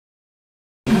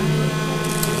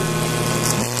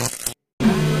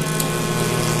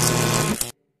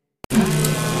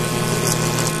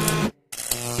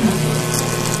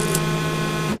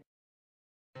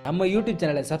நம்ம யூடியூப்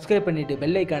சேனலை சப்ஸ்கிரைப் பண்ணிட்டு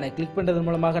பெல் ஐகானை கிளிக் பண்றது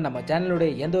மூலமாக நம்ம சேனலுடைய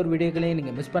எந்த ஒரு வீடியோக்களையும்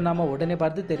நீங்க மிஸ் பண்ணாம உடனே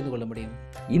பார்த்து தெரிந்து கொள்ள முடியும்.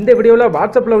 இந்த வீடியோல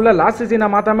வாட்ஸ்அப்ல உள்ள லாஸ்ட் சீனை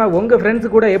மாத்தாம உங்க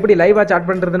ஃப்ரெண்ட்ஸ் கூட எப்படி லைவா சாட்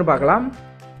பண்றதுன்னு பார்க்கலாம்.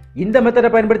 இந்த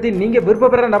மெத்தடை பயன்படுத்தி நீங்க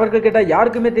விருப்பப்படுற நபர்கள் கிட்ட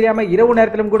யாருக்குமே தெரியாம இரவு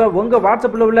நேரத்திலும் கூட உங்க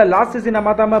வாட்ஸ்அப்ல உள்ள லாஸ்ட் சீனை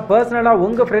மாத்தாம பர்சனலா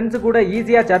உங்க ஃப்ரெண்ட்ஸ் கூட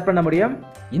ஈஸியா சாட் பண்ண முடியும்.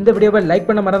 இந்த வீடியோவை லைக்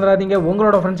பண்ண மறந்துடாதீங்க.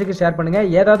 உங்களோட ஃப்ரெண்ட்ஸுக்கு ஷேர் பண்ணுங்க.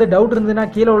 ஏதாவது டவுட் இருந்ததுன்னா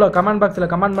கீழே உள்ள கமெண்ட்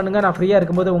பாக்ஸ்ல கமெண்ட் பண்ணுங்க. நான் ஃப்ரீயா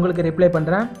இருக்கும்போது உங்களுக்கு ரிப்ளை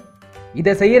பண்றேன்.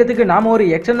 இதை செய்யறதுக்கு நாம ஒரு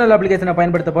எக்ஸ்டர்னல் அப்ளிகேஷனை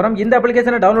பயன்படுத்த போறோம். இந்த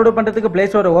அப்ளிகேஷனை டவுன்லோட் பண்றதுக்கு பிளே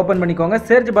ஸ்டோரை ஓபன் பண்ணிக்கோங்க.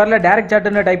 சர்ச் பார்ல டைரக்ட்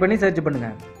சாட்னு டைப் பண்ணி சர்ச் பண்ணுங்க.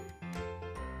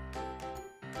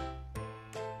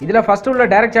 இதுல ஃபர்ஸ்ட் உள்ள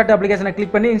டைரக்ட் சாட் அப்ளிகேஷனை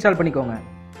கிளிக் பண்ணி இன்ஸ்டால் பண்ணிக்கோங்க.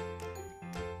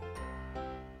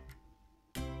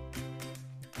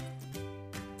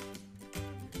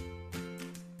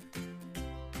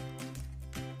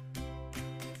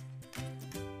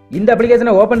 இந்த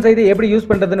அப்ளிகேஷனை ஓபன் செய்து எப்படி யூஸ்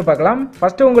பண்றதுன்னு பார்க்கலாம்.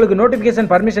 ஃபர்ஸ்ட் உங்களுக்கு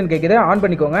நோட்டிஃபிகேஷன் பர்மிஷன் கேக்குது, ஆன்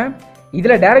பண்ணிக்கோங்க.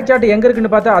 இதுல டைரக்ட் சாட் எங்க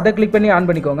இருக்குன்னு பார்த்தா அதை கிளிக் பண்ணி ஆன்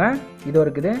பண்ணிக்கோங்க. இது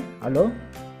இருக்குது hello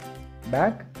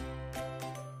back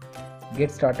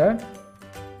get started.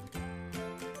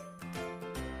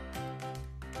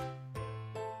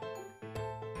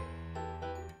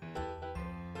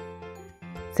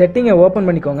 செட்டிங்கை open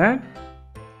பண்ணிக்கோங்க.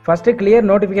 First clear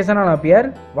notification on appear.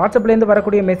 வாட்ஸ்அப்லேருந்து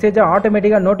வரக்கூடிய மெசேஜை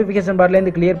ஆட்டோமேட்டிக்காக நோட்டிஃபிகேஷன்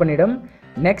பார்லேருந்து கிளியர் பண்ணிடும்.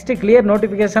 Next clear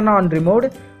notification on remote.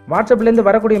 வாட்ஸ்அப்லேருந்து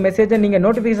வரக்கூடிய மெசேஜை நீங்கள்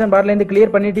நோட்டிஃபிகேஷன் பார்லேருந்து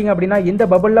கிளியர் பண்ணிட்டீங்க அப்படின்னா இந்த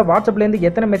பபுளில் வாட்ஸ்அப்லேருந்து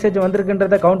எத்தனை மெசேஜ்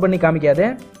வந்திருக்குன்றதை கவுண்ட் பண்ணி காமிக்காது.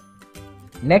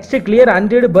 Next clear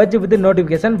unread purge with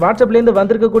notification. வாட்ஸ்அப்லேருந்து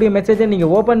வந்திருக்கக்கூடிய மெசேஜை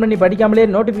நீங்கள் ஓப்பன் பண்ணி படிக்காமலே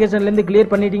நோட்டிஃபிகேஷன்லேருந்து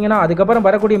கிளியர் பண்ணிட்டீங்கன்னா அதுக்கப்புறம்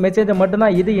வரக்கூடிய மெசேஜை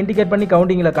மட்டும்தான் இது இண்டிகேட் பண்ணி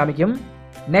கவுண்டிங்கில் காமிக்கும்.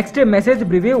 Next message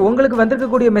preview. உங்களுக்கு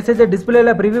வந்திருக்கக்கூடிய மெசேஜை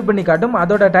டிஸ்பிளேல ப்ரிவியூ பண்ணி காட்டும்.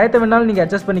 அதோட டயத்தை வேணாலும் நீங்கள்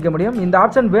அட்ஜஸ்ட் பண்ணிக்க முடியும். இந்த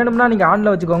ஆப்ஷன் வேணும்னா நீங்கள்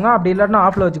ஆனில் வச்சுக்கோங்க, அப்படி இல்லாட்டினா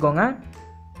ஆஃபில் வச்சுக்கோங்க.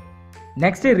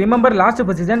 Next remember last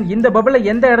position. இந்த பபிளை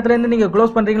எந்த இடத்துல இருந்து நீங்க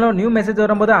க்ளோஸ் பண்றீங்களோ நியூ மெசேஜ்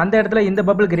வரும்போது அந்த இடத்துல இந்த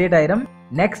பபிள் கிரியேட் ஆயிரும்.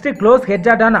 Next close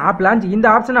headshot on off launch. இந்த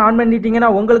ஆப்ஷனை ஆன் பண்ணிட்டீங்கன்னா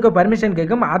உங்களுக்கு பர்மிஷன்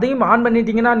கேட்கும். அதையும் ஆன்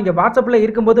பண்ணிட்டீங்கன்னா நீங்க வாட்ஸ்அப்ல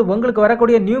இருக்கும்போது உங்களுக்கு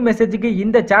வரக்கூடிய நியூ மெசேஜுக்கு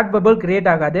இந்த சாட் பபிள்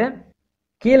கிரியேட் ஆகாது.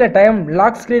 கீழே டைம்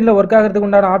லாக் ஸ்க்ரீனில் ஒர்க் ஆகிறதுக்கு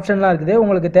உண்டான ஆப்ஷன்லாம் இருக்குது.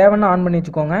 உங்களுக்கு தேவைன்னா ஆன் பண்ணி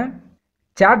வச்சுக்கோங்க.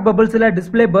 சாட் பபிள்ஸில்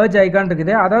டிஸ்பிளே பர்ஜ் ஐக்கான்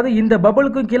இருக்குது. அதாவது இந்த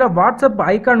பபிளுக்கும் கீழே வாட்ஸ்அப்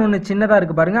ஐக்கான் ஒன்று சின்னதாக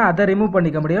இருக்குது பாருங்கள், அதை ரிமூவ்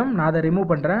பண்ணிக்க முடியும். நான் அதை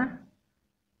ரிமூவ் பண்ணுறேன்.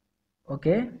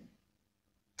 Okay.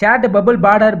 Chat bubble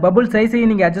border bubble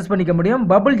சைஸையும் நீங்கள் அட்ஜஸ்ட் பண்ணிக்க முடியும்.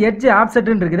 பபிள் எட்ஜ்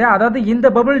ஆப்செட்னு இருக்குது. அதாவது இந்த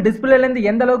பபிள் டிஸ்பிளேலேருந்து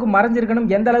எந்த அளவுக்கு மறைஞ்சிருக்கணும்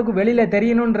எந்த அளவுக்கு வெளியில்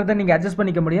தெரியணுன்றதை நீங்கள் அட்ஜஸ்ட்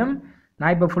பண்ணிக்க முடியும்.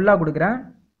 நான் இப்போ ஃபுல்லாக கொடுக்குறேன்.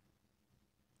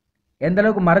 எந்த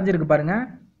அளவுக்கு மறைஞ்சிருக்கு பாருங்கள்,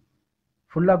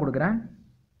 ஃபுல்லாக கொடுக்குறேன்.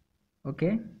 ஓகே,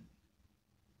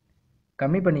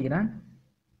 கம்மி பண்ணிக்கிறேன்.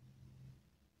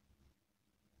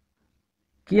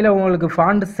 கீழே உங்களுக்கு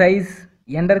font size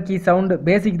enter key sound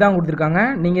பேசிக் தான் கொடுத்துருக்காங்க.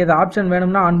 நீங்கள் இது ஆப்ஷன்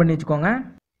வேணும்னா ஆன் பண்ணி வச்சுக்கோங்க.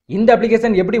 இந்த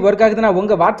அப்ளிகேஷன் எப்படி ஒர்க் ஆகுதுன்னா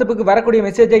உங்கள் வாட்ஸ்அப்புக்கு வரக்கூடிய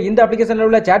மெசேஜை இந்த அப்ளிகேஷனில்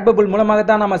உள்ள சாட் பபிள் மூலமாக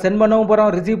தான் நம்ம சென்ட் பண்ணவும் போகிறோம்,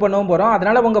 ரிசீவ் பண்ணவும் போகிறோம்.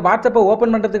 அதனால் உங்கள் வாட்ஸ்அப்பை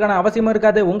ஓப்பன் பண்ணுறதுக்கான அவசியமும்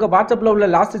இருக்காது, உங்கள் வாட்ஸ்அப்பில் உள்ள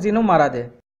லாஸ்ட் சீனும் மாறாது.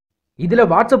 இதில்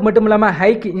வாட்ஸ்அப் மட்டும் இல்லாமல்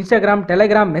ஹைக், இன்ஸ்டாகிராம்,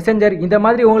 டெலிகிராம், மெசஞ்சர் இந்த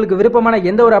மாதிரி உங்களுக்கு விருப்பமான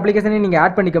எந்த ஒரு அப்ளிகேஷனையும் நீங்கள்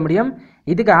ஆட் பண்ணிக்க முடியும்.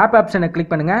 இதுக்கு ஆப் ஆப்ஷனை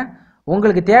கிளிக் பண்ணுங்கள்.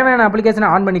 உங்களுக்கு தேவையான அப்ளிகேஷனை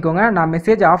ஆன் பண்ணிக்கோங்க. நான்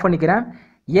மெசேஜ் ஆஃப் பண்ணிக்கிறேன்.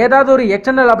 ஏதாவது ஒரு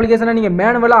எக்ஸ்டர்னல் அப்ளிகேஷனை நீங்கள்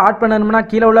மேனுவலாக ஆட் பண்ணணும்னா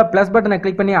கீழே உள்ள ப்ளஸ் பட்டனை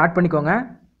கிளிக் பண்ணி ஆட் பண்ணிக்கோங்க.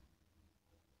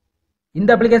 இந்த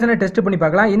அப்ளிகேஷனை டெஸ்ட் பண்ணி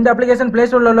பார்க்கலாம். இந்த அப்ளிகேஷன் பிளே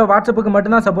ஸ்டோரில் உள்ள வாட்ஸ்அப்புக்கு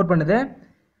மட்டும்தான் சப்போர்ட் பண்ணுது.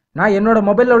 நான் என்னோட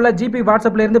மொபைலில் உள்ள ஜிபி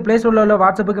வாட்ஸ்அப்ல இருந்து பிளே ஸ்டோரில் உள்ள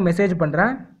வாட்ஸ்அப்புக்கு மெசேஜ்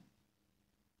பண்ணுறேன்.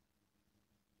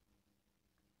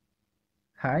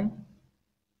 ஹாய்,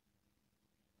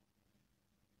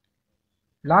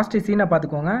 லாஸ்ட் சீனை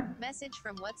பார்த்துக்கோங்க. Message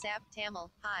from WhatsApp Tamil.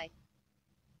 Hi.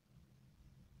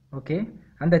 Okay,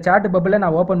 அந்த சாட் பபிளை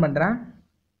நான் ஓப்பன் பண்ணுறேன்.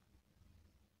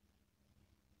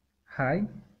 ஹாய்,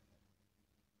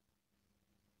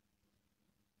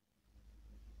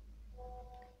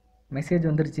 மெசேஜ்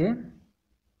வந்துருச்சு.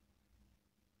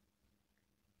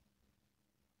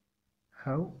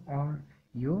 How are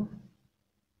you?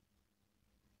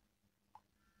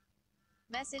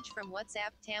 Message from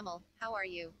WhatsApp Tamil. How are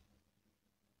you?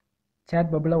 Chat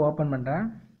பபிளை open பண்ணுறேன்.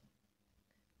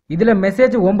 இதில்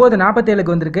மெசேஜ்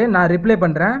 9:47க்கு வந்திருக்கு. நான் ரிப்ளை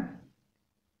பண்ணுறேன்.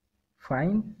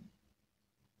 ஃபைன்.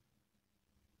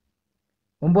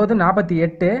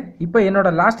 9:48. இப்போ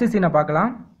என்னோட லாஸ்ட் சீனை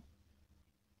பார்க்கலாம்.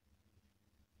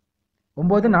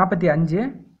 9:45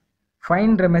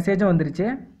 ஃபைன்ற மெசேஜும் வந்துருச்சு.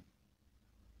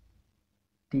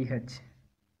 TH.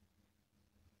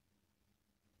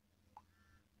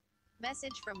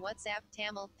 Message from WhatsApp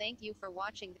Tamil. Thank you for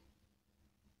watching.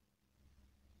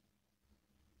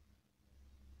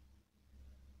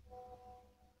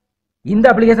 இந்த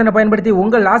அப்ளிகேஷனை பயன்படுத்தி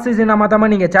உங்கள் லாஸ்ட் சீனை மாத்தாம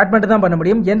நீங்க சாட் மட்டும் தான் பண்ண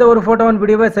முடியும். எந்த ஒரு போட்டோ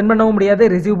வீடியோவை சென்ட் பண்ணவும் முடியாது,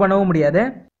 ரிசீவ் பண்ணவும் முடியாது.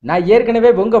 நான் ஏற்கனவே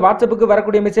உங்க வாட்ஸ்அப்புக்கு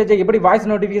வரக்கூடிய மெசேஜை எப்படி வாய்ஸ்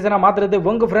நோட்டிஃபிகேஷனா மாத்துறது,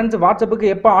 உங்க ஃப்ரெண்ட்ஸ்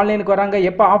வாட்ஸ்அப்புக்கு எப்போ ஆன்லைனுக்கு வராங்க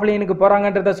எப்போ ஆஃப்லைனுக்கு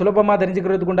போறாங்கன்றத சுலபமா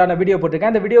தெரிஞ்சுக்கிறதுக்கு உண்டான வீடியோ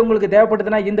போட்டிருக்கேன். இந்த வீடியோ உங்களுக்கு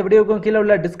தேவைப்படுதுன்னா இந்த வீடியோக்கும் கீழே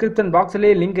உள்ள டிஸ்கிரிப்ஷன்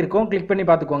பாக்ஸ்லயே லிங்க் இருக்கும், கிளிக் பண்ணி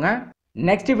பார்த்துக்கோங்க.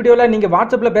 நெக்ஸ்ட் வீடியோல நீங்க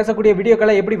வாட்ஸ்அப்ல பேசக்கூடிய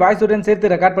வீடியோக்களை எப்படி வாய்ஸ் உடன்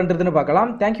சேர்த்து ரெக்கார்ட் பண்றதுன்னு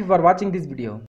பார்க்கலாம். தேங்க்யூ ஃபார் வாட்சிங் திஸ் வீடியோ.